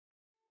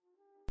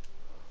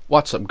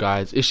What's up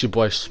guys, it's your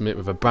boy Smith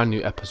with a brand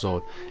new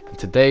episode. In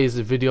today's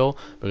video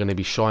we're going to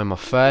be showing my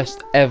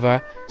first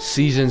ever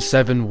season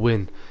 7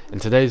 win. In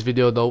today's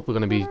video though, we're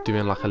going to be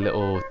doing like a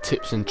little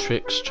tips and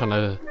tricks, trying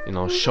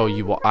to show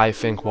you what I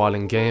think while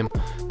in game,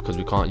 because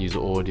we can't use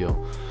the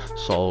audio.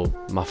 So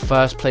my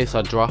first place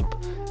I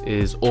drop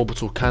is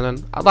Orbital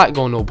Cannon. I like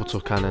going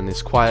Orbital Cannon.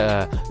 It's quite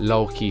a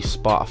low-key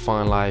spot. I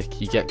find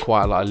like you get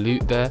quite a lot of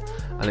loot there,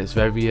 and it's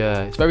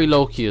very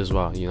low-key as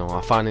well.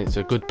 I find it's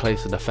a good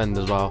place to defend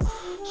as well.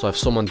 So if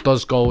someone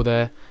does go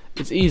there,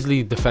 it's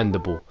easily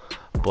defendable.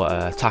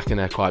 But attacking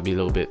there quite be a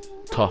little bit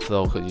tough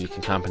though, because you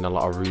can camp in a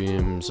lot of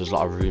rooms. There's a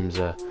lot of rooms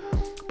there.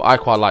 But I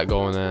quite like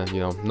going there.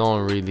 No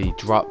one really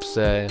drops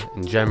there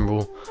in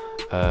general.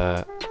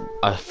 A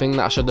thing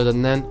that I should have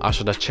done then, I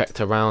should have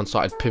checked around,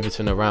 started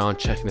pivoting around,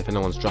 checking if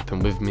anyone's dropping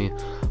with me,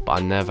 but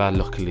I never.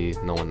 Luckily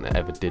no one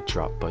ever did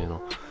drop, but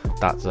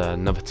that's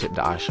another tip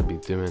that I should be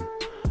doing.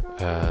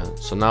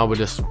 So now we're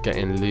just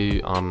getting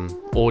loot. I'm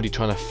already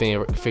trying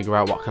to figure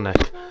out what kind of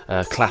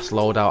class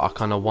loadout I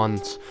kind of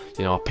want.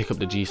 I pick up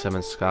the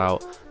G7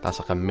 Scout. That's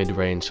like a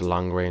mid-range to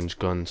long-range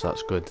gun, so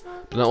that's good.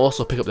 But then I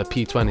also pick up the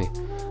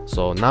P20.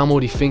 So now I'm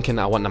already thinking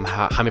that I want them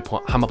hammer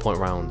point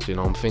rounds.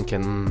 I'm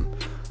thinking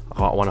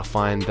I want to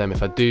find them.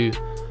 If I do,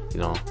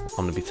 I'm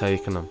gonna be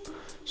taking them.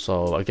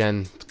 So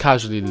again,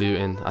 casually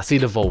looting. I see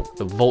the Volt.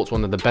 The Volt's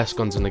one of the best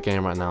guns in the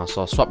game right now,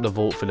 so I swapped the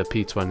Volt for the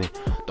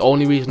P20. The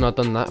only reason I've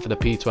done that for the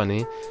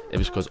P20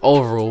 is because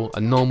overall a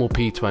normal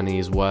P20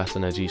 is worse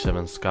than a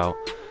G7 Scout.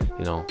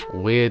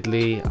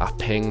 Weirdly I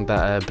pinged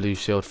that blue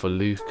shield for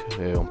Luke,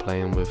 who I'm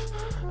playing with.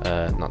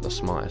 Not the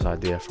smartest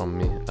idea from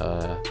me.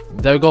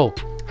 There we go,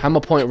 hammer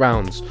point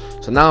rounds.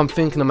 So now I'm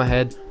thinking in my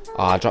head,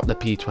 I dropped the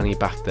P20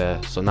 back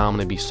there, so now I'm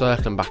going to be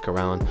circling back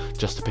around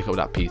just to pick up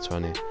that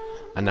P20.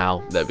 And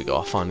now, there we go,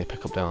 I finally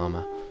pick up the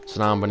armor. So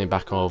now I'm running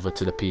back over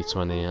to the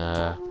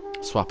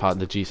P20, swap out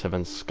the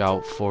G7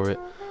 Scout for it.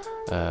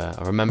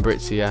 I remember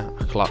it's here,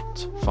 I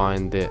clocked,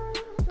 find it,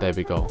 there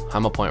we go,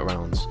 hammer point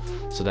rounds.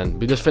 So then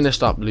we just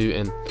finished up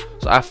looting.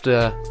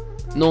 So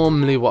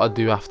normally what I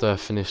do after I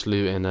finish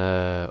looting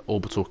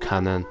Orbital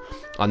Cannon,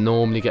 I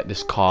normally get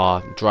this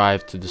car,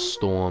 drive to the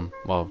Storm,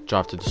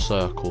 drive to the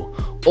Circle,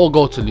 or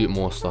go to loot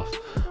more stuff.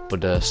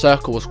 But the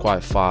Circle was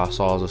quite far,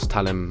 so I was just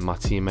telling my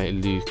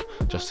teammate Luke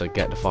just to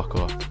get the fuck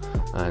up,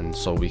 and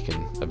so we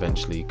can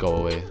eventually go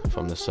away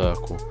from the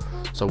Circle.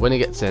 So when he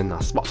gets in, I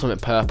spot something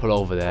purple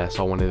over there,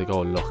 so I wanted to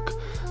go look.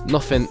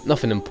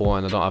 Nothing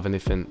important, I don't have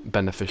anything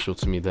beneficial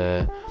to me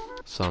there.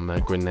 Some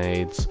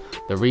grenades.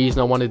 The reason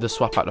I wanted to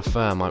swap out the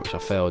thermite, which I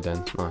failed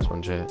in, nice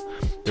one Jay.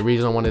 The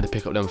reason I wanted to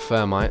pick up them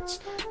thermites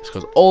is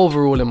because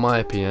overall, in my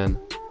opinion,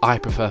 I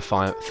prefer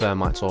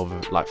thermites over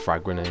like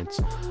frag grenades,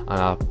 and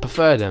I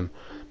prefer them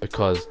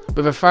because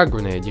with a frag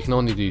grenade you can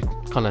only do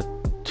kind of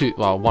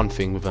one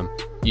thing with them.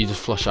 You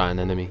just flush out an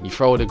enemy. You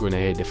throw the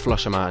grenade, they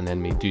flush them out an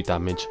enemy, do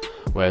damage.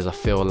 Whereas I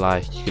feel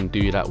like you can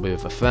do that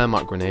with a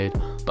thermite grenade,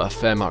 but a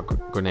thermite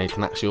grenade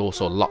can actually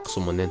also lock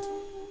someone in.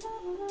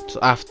 So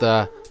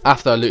after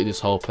I looted this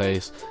whole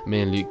place,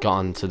 me and Luke got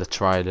onto the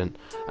Trident,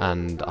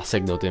 and I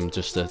signalled him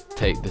just to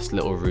take this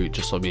little route,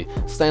 just so we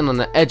staying on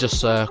the edge of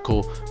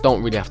Circle,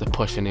 don't really have to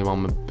push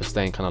anyone, but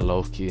staying kind of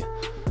low key.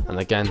 And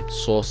again,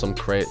 saw some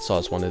crates, so I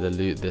just wanted to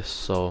loot this,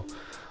 so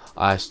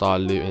I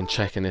started looting,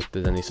 checking if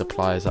there's any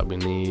supplies that we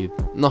need.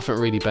 Nothing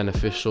really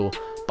beneficial,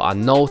 but I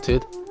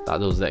noted that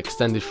there was the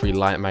extended free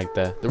light mag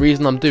there. The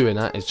reason I'm doing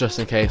that is just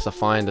in case I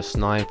find a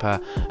sniper,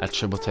 a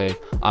triple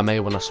take, I may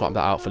want to swap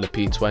that out for the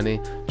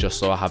P20 just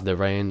so I have the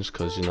range,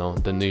 because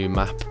the new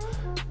map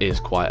is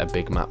quite a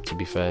big map, to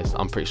be fair.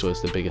 I'm pretty sure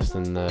it's the biggest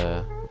in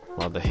the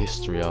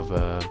history of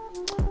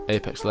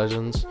Apex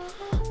Legends.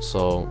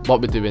 So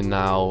what we're doing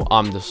now,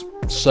 I'm just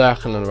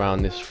circling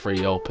around this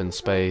free open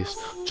space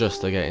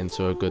just to get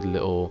into a good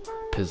little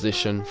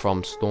position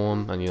from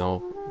Storm,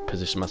 and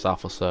position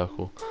myself for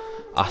Circle.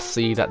 I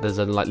see that there's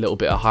a little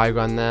bit of high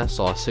ground there,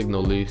 so I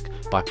signal Luke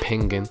by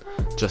pinging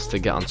just to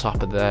get on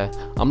top of there.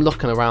 I'm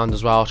looking around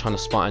as well, trying to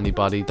spot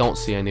anybody. Don't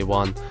see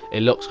anyone.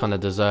 It looks kind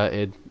of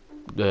deserted.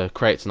 The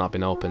crates not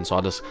been open, so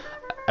I just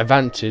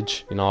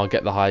advantage, I'll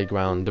get the high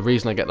ground. The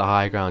reason I get the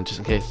high ground, just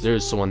in case there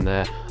is someone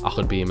there, I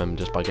could beam him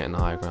just by getting the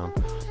high ground.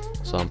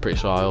 So I'm pretty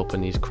sure I open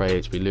these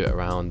crates, we loot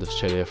around, just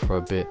chill here for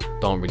a bit,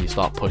 don't really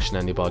start pushing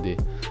anybody.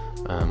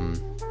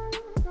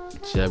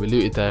 So yeah, we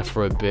looted there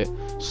for a bit.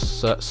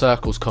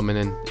 Circle's coming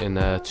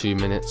in 2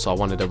 minutes, so I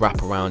wanted to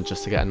wrap around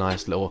just to get a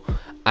nice little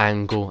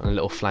angle and a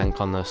little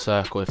flank on the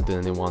Circle if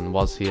anyone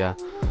was here.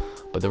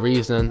 But the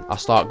reason I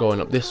start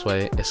going up this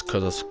way is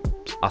because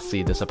I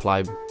see the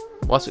supply,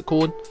 what's it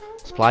called?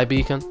 Supply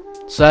beacon?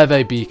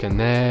 Survey beacon,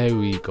 there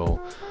we go.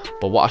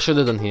 But what I should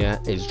have done here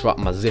is drop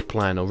my zip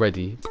line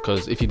already,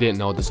 because if you didn't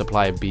know, the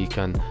supply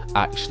beacon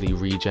actually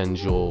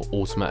regens your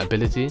ultimate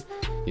ability.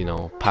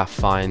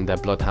 Pathfinder,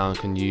 Bloodhound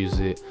can use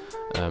it.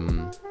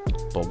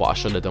 But what I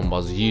should have done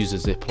was use a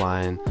zip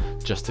line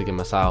just to give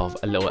myself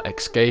a little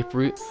escape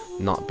route,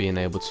 not being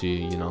able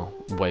to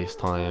waste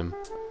time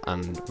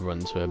and run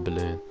to a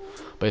balloon.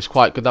 But it's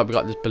quite good that we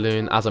got this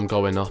balloon. As I'm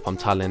going up, I'm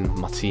telling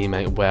my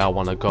teammate where I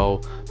want to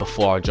go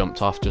before I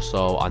jumped off, just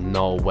so I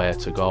know where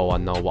to go, I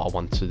know what I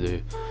want to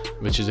do,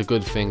 which is a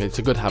good thing. It's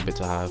a good habit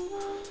to have.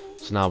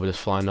 So now we're just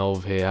flying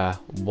over here.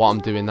 What I'm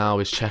doing now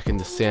is checking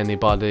to see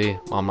anybody.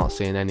 I'm not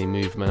seeing any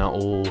movement at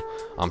all.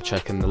 I'm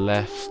checking the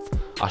left.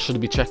 I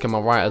should be checking my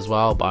right as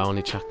well, but I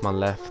only checked my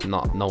left.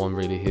 No one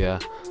really here.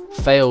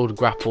 Failed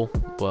grapple,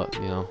 but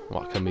you know,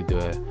 what can we do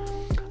here?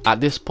 At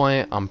this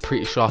point, I'm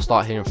pretty sure I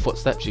start hearing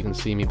footsteps. You can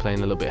see me playing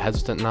a little bit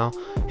hesitant now.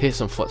 Hear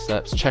some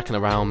footsteps, checking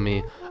around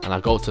me, and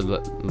I go to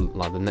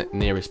the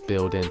nearest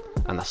building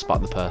and I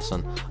spot the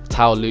person. I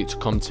tell Luke to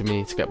come to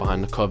me to get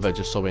behind the cover,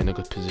 just so we're in a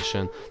good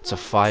position to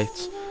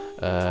fight.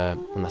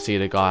 And I see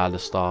the guy at the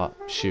start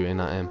shooting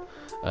at him.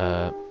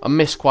 I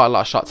missed quite a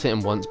lot of shots, hit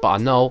him once, but I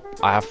know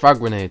I have frag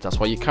grenades. That's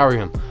why you carry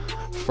them.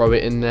 Throw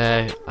it in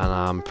there, and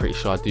I'm pretty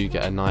sure I do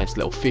get a nice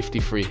little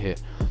 53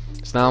 hit.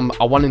 So now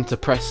I want him to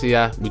press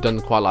here. We've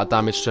done quite a lot of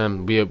damage to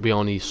him. We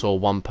only saw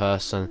one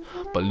person,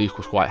 but Luke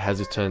was quite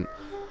hesitant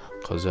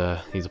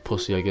because he's a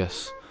pussy, I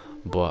guess.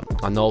 But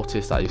I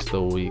noticed that he's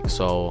still weak,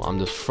 so I'm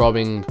just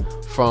throwing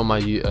my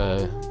you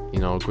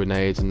know,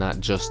 grenades and that,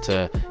 just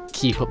to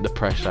keep up the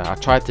pressure. I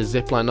tried to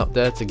zipline up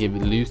there to give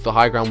Luke the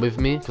high ground with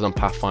me, because I'm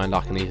Pathfinder,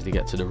 I can easily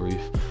get to the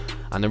roof.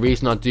 And the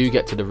reason I do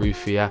get to the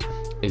roof here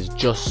is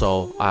just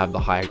so I have the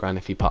higher ground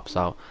if he pops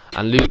out.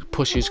 And Luke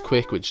pushes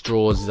quick, which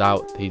draws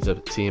out. He's a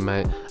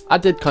teammate. I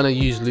did kind of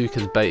use Luke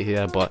as bait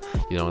here, but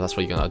you know, that's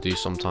what you're gonna do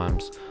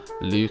sometimes.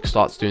 Luke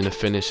starts doing the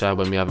finisher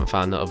when we haven't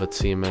found the other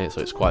teammate,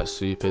 so it's quite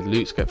stupid.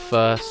 Luke's get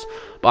first,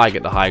 but I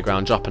get the high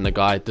ground, dropping the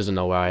guy, doesn't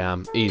know where I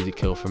am. Easy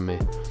kill from me.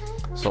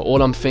 So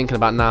all I'm thinking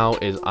about now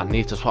is I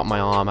need to swap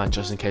my armor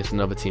just in case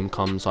another team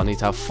comes. So I need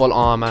to have full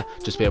armor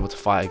just to be able to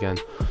fight again.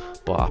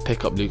 But I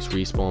pick up Luke's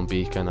respawn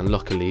beacon, and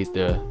luckily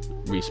the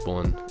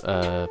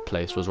respawn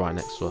place was right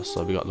next to us,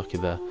 so we got lucky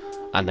there.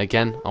 And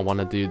again, I want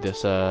to do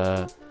this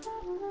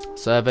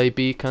survey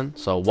beacon.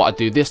 So what I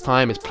do this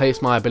time is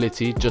place my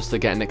ability just to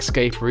get an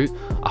escape route.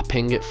 I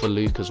ping it for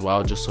Luke as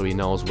well, just so he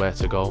knows where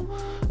to go.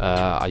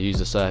 I use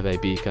the survey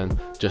beacon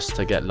just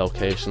to get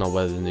location on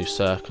where the new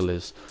circle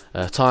is.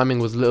 Timing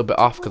was a little bit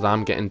off because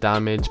I'm getting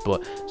damage,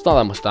 but it's not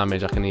that much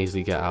damage. I can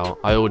easily get out.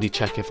 I already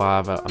check if I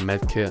have a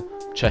med kit,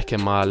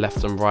 checking my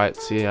left and right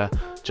here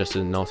just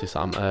to notice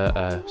that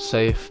I'm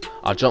safe.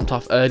 I jumped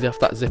off early off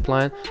that zip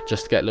line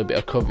just to get a little bit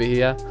of cover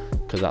here,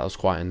 because that was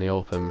quite in the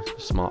open.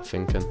 Smart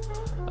thinking.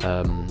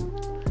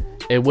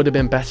 It would have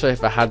been better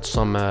if I had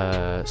some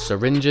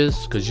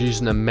syringes, because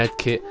using a med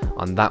kit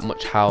on that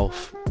much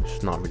health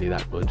is not really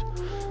that good.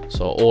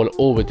 So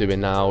all we're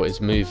doing now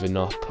is moving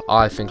up.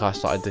 I think I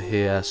started to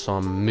hear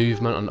some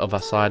movement on the other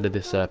side of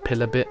this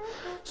pillar bit.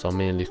 So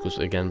me and Luke was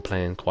again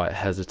playing quite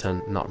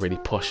hesitant, not really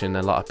pushing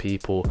a lot of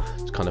people,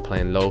 just kind of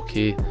playing low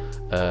key.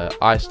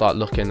 I start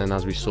looking, and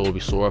as we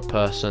saw a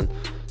person.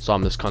 So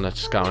I'm just kind of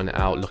scouting it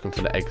out, looking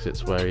for the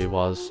exits where he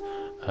was.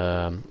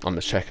 I'm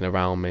just checking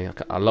around me.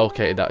 I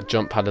located that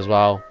jump pad as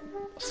well,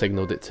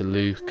 signaled it to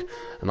Luke,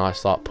 and I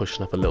start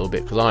pushing up a little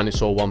bit because I only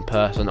saw one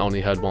person,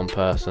 only heard one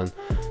person.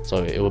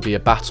 So it will be a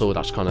battle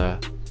that's kind of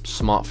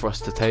smart for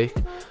us to take,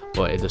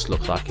 but it just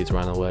looks like he's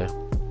ran away.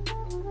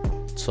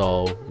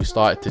 So we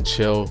started to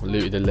chill,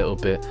 looted a little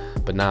bit,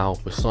 but now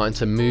we're starting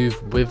to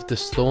move with the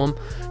storm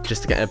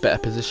just to get in a better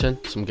position.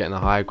 So I'm getting a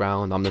high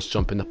ground. I'm just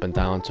jumping up and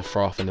down to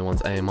throw off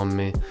anyone's aim on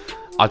me.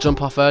 I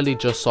jump off early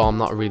just so I'm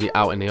not really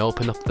out in the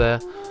open up there.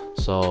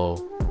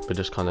 So we're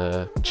just kind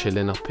of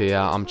chilling up here.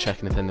 I'm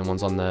checking if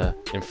anyone's on the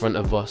in front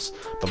of us.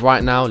 But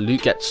right now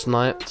Luke gets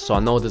sniped, so I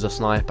know there's a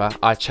sniper.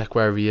 I check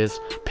where he is,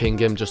 ping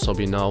him just so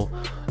we know.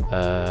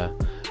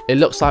 It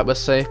looks like we're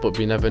safe, but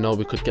we never know,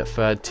 we could get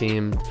third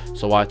teamed.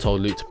 So I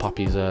told Luke to pop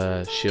his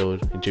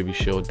shield, Jibby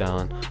shield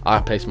down. I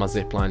placed my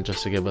zipline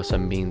just to give us a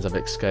means of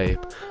escape.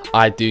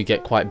 I do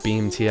get quite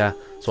beamed here,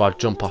 so I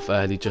jump off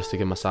early just to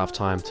give myself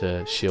time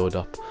to shield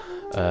up.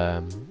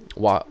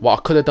 What I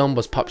could have done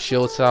was pop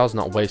shield cells,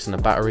 not wasting a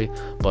battery,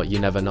 but you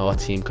never know, a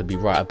team could be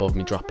right above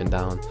me dropping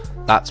down.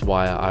 That's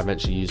why I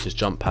eventually used this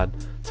jump pad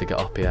to get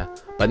up here.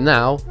 But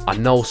now I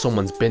know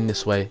someone's been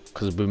this way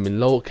because we've been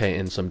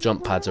locating some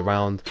jump pads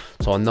around,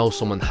 so I know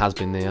someone has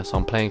been there. So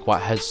I'm playing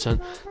quite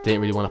hesitant,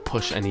 didn't really want to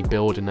push any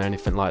building or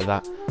anything like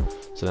that.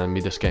 So then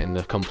we just get in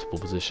the comfortable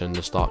position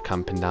to start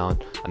camping down,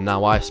 and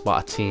now I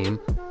spot a team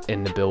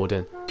in the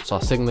building. So I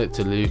signal it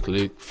to Luke.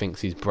 Luke thinks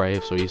he's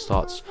brave, so he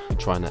starts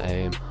trying to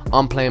aim.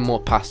 I'm playing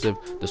more passive.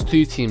 There's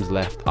two teams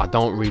left. I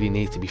don't really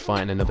need to be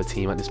fighting another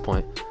team at this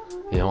point.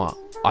 You know what?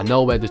 I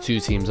know where the two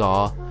teams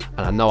are,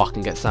 and I know I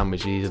can get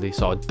sandwiched easily,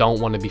 so I don't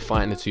want to be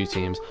fighting the two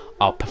teams.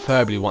 I'll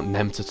preferably want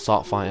them to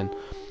start fighting.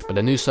 But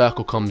the new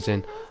circle comes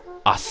in.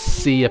 I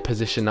see a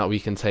position that we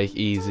can take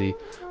easy,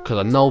 because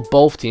I know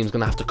both teams are going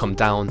to have to come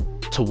down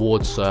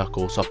towards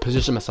circle. So I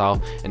position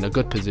myself in a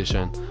good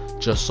position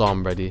just so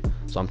I'm ready.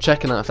 So I'm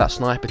checking out if that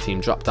sniper team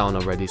dropped down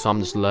already, so I'm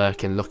just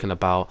lurking, looking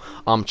about.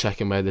 I'm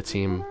checking where the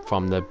team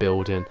from the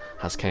building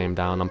has came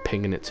down. I'm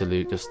pinging it to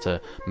Luke just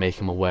to make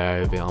him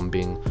aware of it. I'm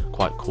being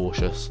quite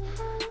cautious.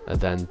 And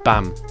then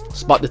bam,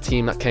 spot the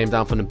team that came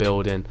down from the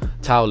building,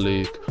 tell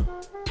Luke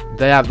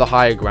they have the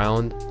higher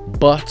ground,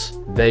 but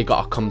they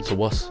gotta come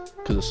to us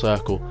because of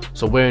circle.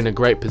 So we're in a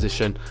great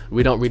position.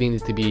 We don't really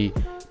need to be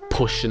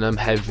pushing them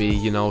heavy,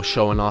 you know,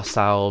 showing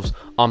ourselves.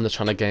 I'm just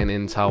trying to gain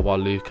intel while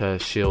Luca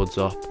shields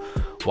up.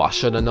 Well, I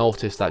should have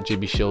noticed that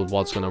Gibby shield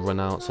was going to run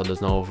out, so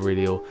there's no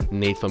real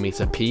need for me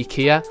to peek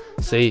here.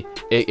 See,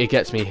 it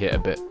gets me hit a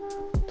bit.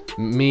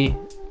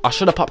 I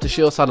should have popped the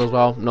shield saddle as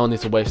well. No need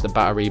to waste the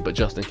battery, but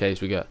just in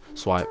case we get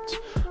swiped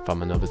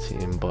from another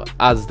team. But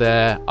as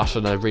there, I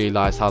should have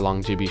realised how long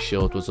Gibby's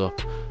shield was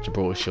up.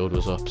 Gibraltar's shield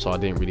was up, so I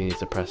didn't really need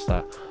to press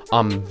that.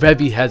 I'm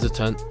very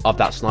hesitant of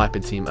that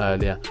sniping team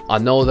earlier. I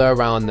know they're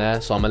around there,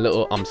 so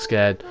I'm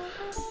scared.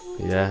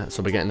 Yeah,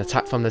 so we're getting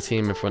attacked from the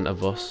team in front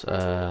of us.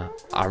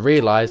 I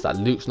realised that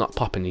Luke's not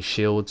popping his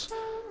shields,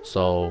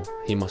 so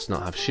he must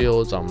not have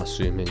shields, I'm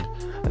assuming.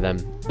 And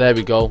then there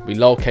we go, we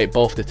locate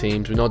both the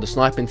teams. We know the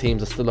sniping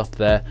teams are still up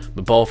there.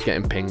 We're both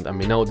getting pinged, and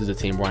we know there's a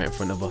team right in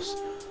front of us.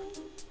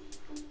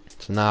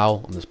 So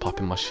now I'm just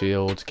popping my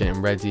shield,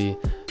 getting ready.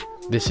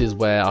 This is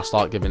where I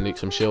start giving Luke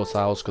some shield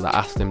cells, because I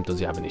asked him, does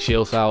he have any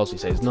shield cells? He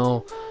says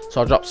no,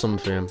 so I drop some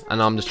for him.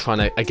 And I'm just trying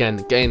to, again,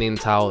 gain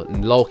intel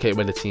and locate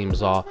where the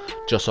teams are,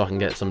 just so I can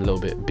get some little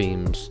bit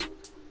beams.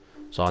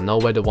 So I know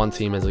where the one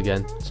team is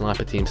again.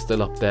 Sniper team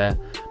still up there.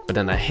 But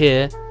then I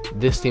hear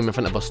this team in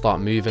front of us start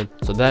moving.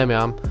 So there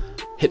I am.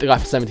 Hit the guy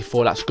for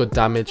 74, that's good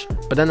damage.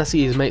 But then I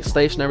see his mate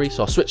stationary,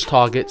 so I switch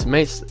targets,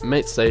 mate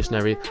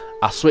stationary.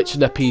 I switch to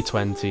the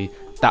P20.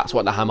 That's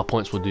what the hammer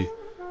points will do.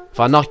 If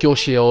I knock your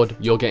shield,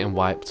 you're getting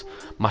wiped.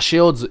 My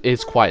shield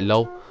is quite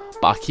low,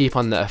 but I keep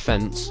on the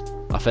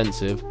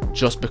offensive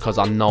just because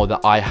I know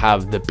that I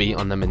have the beat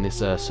on them in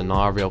this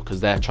scenario, because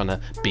they're trying to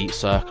beat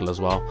circle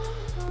as well.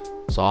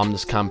 So I'm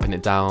just camping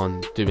it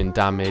down, doing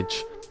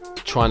damage,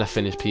 trying to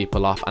finish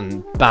people off,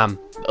 and bam,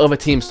 the other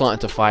team's starting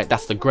to fight.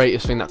 That's the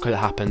greatest thing that could have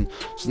happened.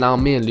 So now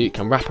me and Luke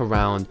can wrap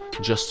around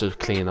just to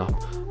clean up.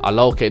 I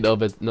locate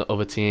the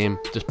other team,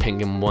 just ping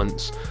him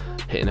once,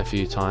 hitting a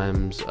few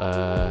times.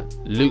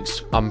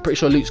 I'm pretty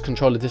sure Luke's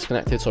controller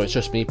disconnected, so it's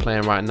just me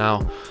playing right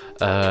now.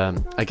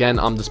 Again,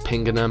 I'm just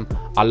pinging them.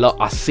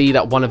 I see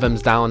that one of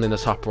them's down in the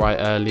top right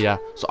earlier,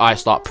 so I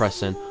start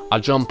pressing. I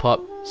jump up,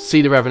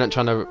 see the Revenant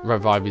trying to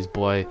revive his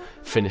boy,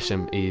 finish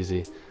him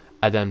easy.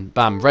 And then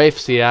bam,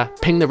 Wraith's here,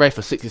 ping the Wraith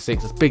for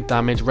 66, that's big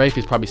damage. Wraith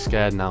is probably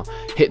scared now.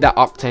 Hit that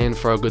Octane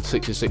for a good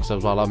 66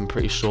 as well, I'm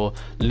pretty sure.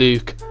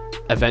 Luke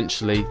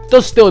eventually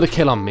does steal the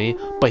kill on me,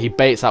 but he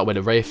baits out where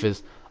the Wraith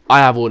is. I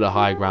have all the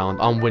high ground,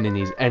 I'm winning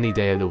these any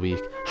day of the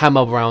week.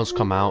 Hammer rounds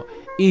come out,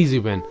 easy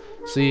win.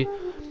 See,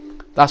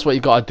 that's what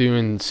you gotta do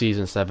in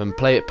Season 7,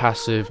 play it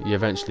passive, you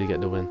eventually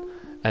get the win.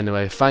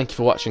 Anyway, thank you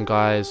for watching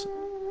guys.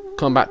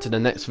 Come back to the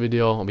next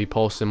video, I'll be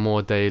posting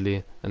more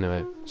daily.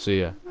 Anyway, see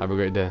ya, have a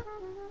great day.